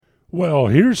Well,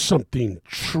 here's something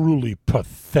truly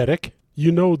pathetic.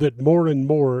 You know that more and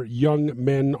more young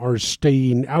men are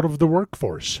staying out of the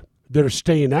workforce. They're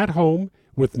staying at home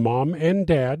with mom and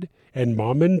dad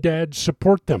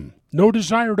support them. No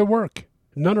desire to work.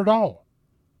 None at all.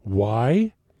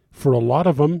 Why? For a lot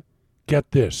of them,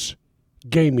 get this,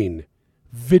 gaming,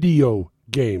 video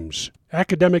games.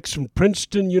 Academics from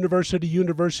Princeton University,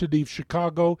 University of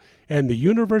Chicago, and the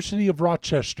University of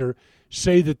Rochester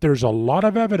say that there's a lot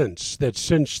of evidence that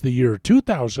since the year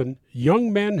 2000,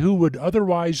 young men who would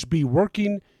otherwise be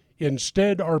working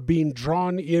instead are being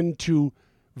drawn into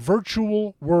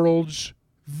virtual worlds,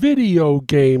 video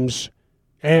games,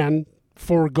 and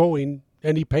foregoing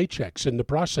any paychecks in the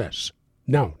process.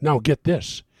 Now get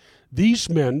this. These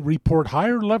men report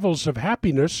higher levels of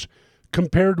happiness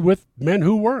compared with men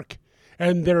who work,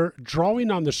 and they're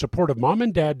drawing on the support of mom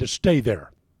and dad to stay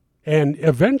there. And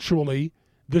eventually,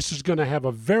 this is going to have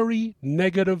a very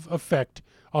negative effect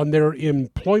on their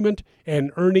employment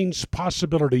and earnings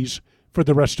possibilities for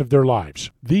the rest of their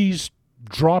lives. These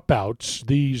dropouts,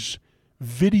 these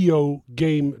video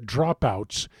game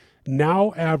dropouts,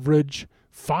 now average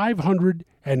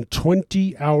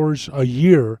 520 hours a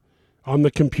year on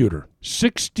the computer.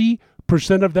 60%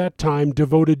 of that time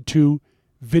devoted to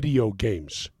video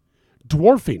games,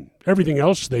 dwarfing everything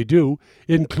else they do,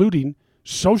 including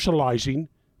socializing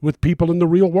with people in the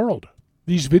real world.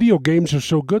 These video games are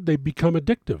so good they've become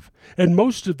addictive. And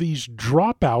most of these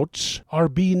dropouts are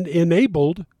being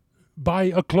enabled by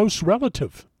a close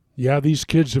relative. Yeah, these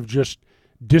kids have just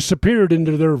disappeared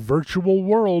into their virtual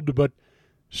world, but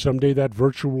someday that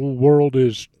virtual world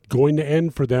is going to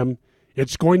end for them.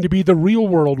 It's going to be the real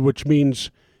world, which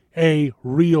means a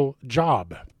real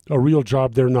job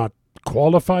they're not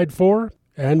qualified for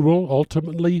and will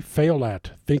ultimately fail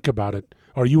at. Think about it.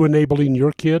 Are you enabling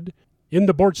your kid? In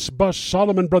the Bortz Bus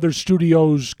Solomon Brothers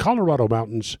Studios, Colorado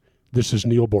Mountains, this is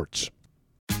Neil Bortz.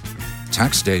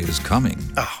 Tax day is coming.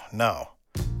 Oh, no.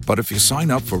 But if you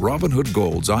sign up for Robinhood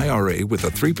Gold's IRA with a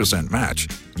 3% match,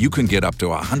 you can get up to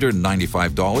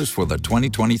 $195 for the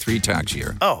 2023 tax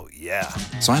year. Oh, yeah.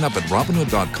 Sign up at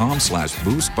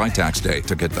Robinhood.com/boost by tax day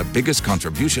to get the biggest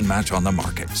contribution match on the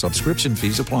market. Subscription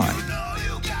fees apply.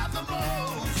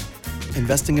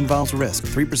 Investing involves risk.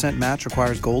 3% match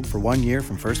requires gold for 1 year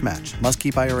from first match. Must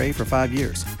keep IRA for 5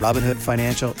 years. Robinhood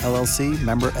Financial, LLC,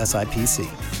 member SIPC.